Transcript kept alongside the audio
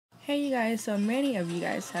Hey you guys, so many of you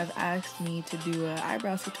guys have asked me to do an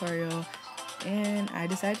eyebrow tutorial and I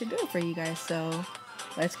decided to do it for you guys, so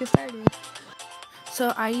let's get started.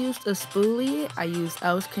 So I used a spoolie, I used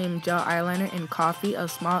Elf's Cream Gel Eyeliner in Coffee, a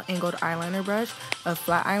small angled eyeliner brush, a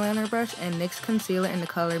flat eyeliner brush, and NYX concealer in the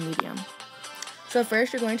color medium. So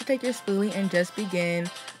first you're going to take your spoolie and just begin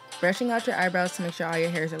brushing out your eyebrows to make sure all your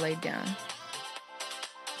hairs are laid down.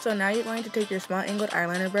 So now you're going to take your small angled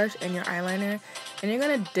eyeliner brush and your eyeliner, and you're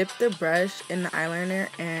going to dip the brush in the eyeliner,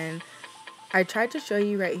 and I tried to show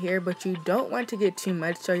you right here, but you don't want to get too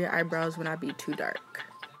much so your eyebrows will not be too dark.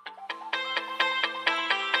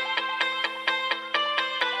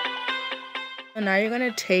 So now you're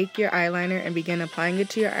going to take your eyeliner and begin applying it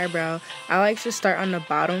to your eyebrow. I like to start on the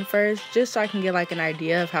bottom first, just so I can get like an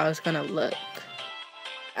idea of how it's going to look.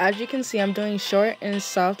 As you can see, I'm doing short and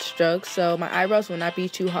soft strokes, so my eyebrows will not be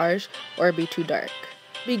too harsh or be too dark.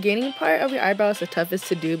 Beginning part of your eyebrow is the toughest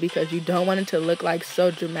to do because you don't want it to look like so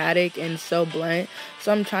dramatic and so blunt.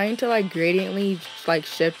 So I'm trying to like gradiently like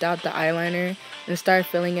shift out the eyeliner and start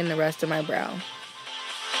filling in the rest of my brow.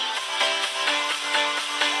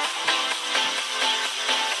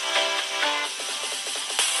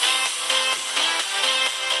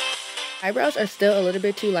 Eyebrows are still a little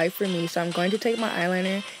bit too light for me, so I'm going to take my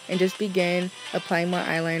eyeliner and just begin applying my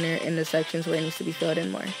eyeliner in the sections where it needs to be filled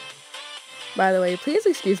in more. By the way, please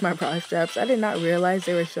excuse my bra straps. I did not realize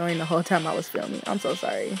they were showing the whole time I was filming. I'm so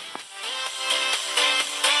sorry.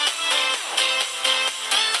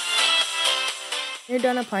 When you're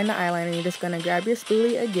done applying the eyeliner, you're just going to grab your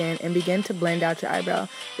spoolie again and begin to blend out your eyebrow.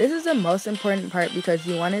 This is the most important part because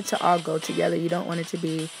you want it to all go together. You don't want it to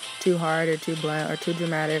be too hard or too blunt or too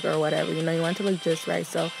dramatic or whatever. You want it to look just right,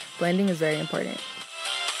 so blending is very important.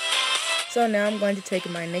 So now I'm going to take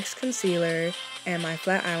my NYX concealer and my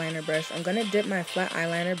flat eyeliner brush. I'm going to dip my flat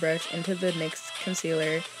eyeliner brush into the NYX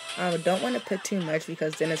concealer. I don't want to put too much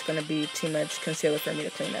because then it's going to be too much concealer for me to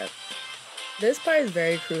clean up. This part is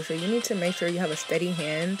very crucial. You need to make sure you have a steady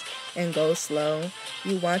hand and go slow.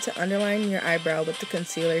 You want to underline your eyebrow with the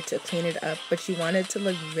concealer to clean it up, but you want it to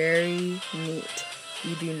look very neat.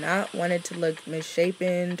 You do not want it to look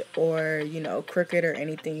misshapen or, crooked or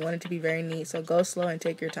anything. You want it to be very neat, so go slow and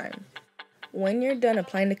take your time. When you're done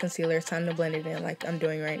applying the concealer, it's time to blend it in like I'm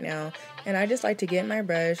doing right now. And I just like to get my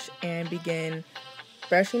brush and begin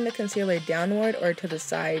brushing the concealer downward or to the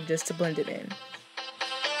side just to blend it in.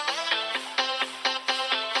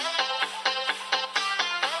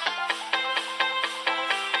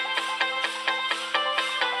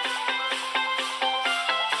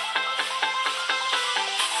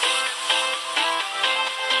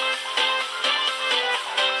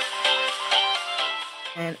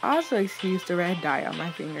 And also excuse the red dye on my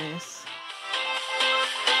fingers.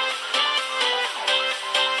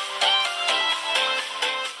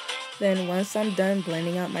 Then once I'm done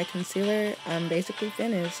blending out my concealer, I'm basically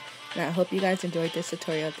finished. And I hope you guys enjoyed this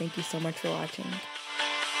tutorial. Thank you so much for watching.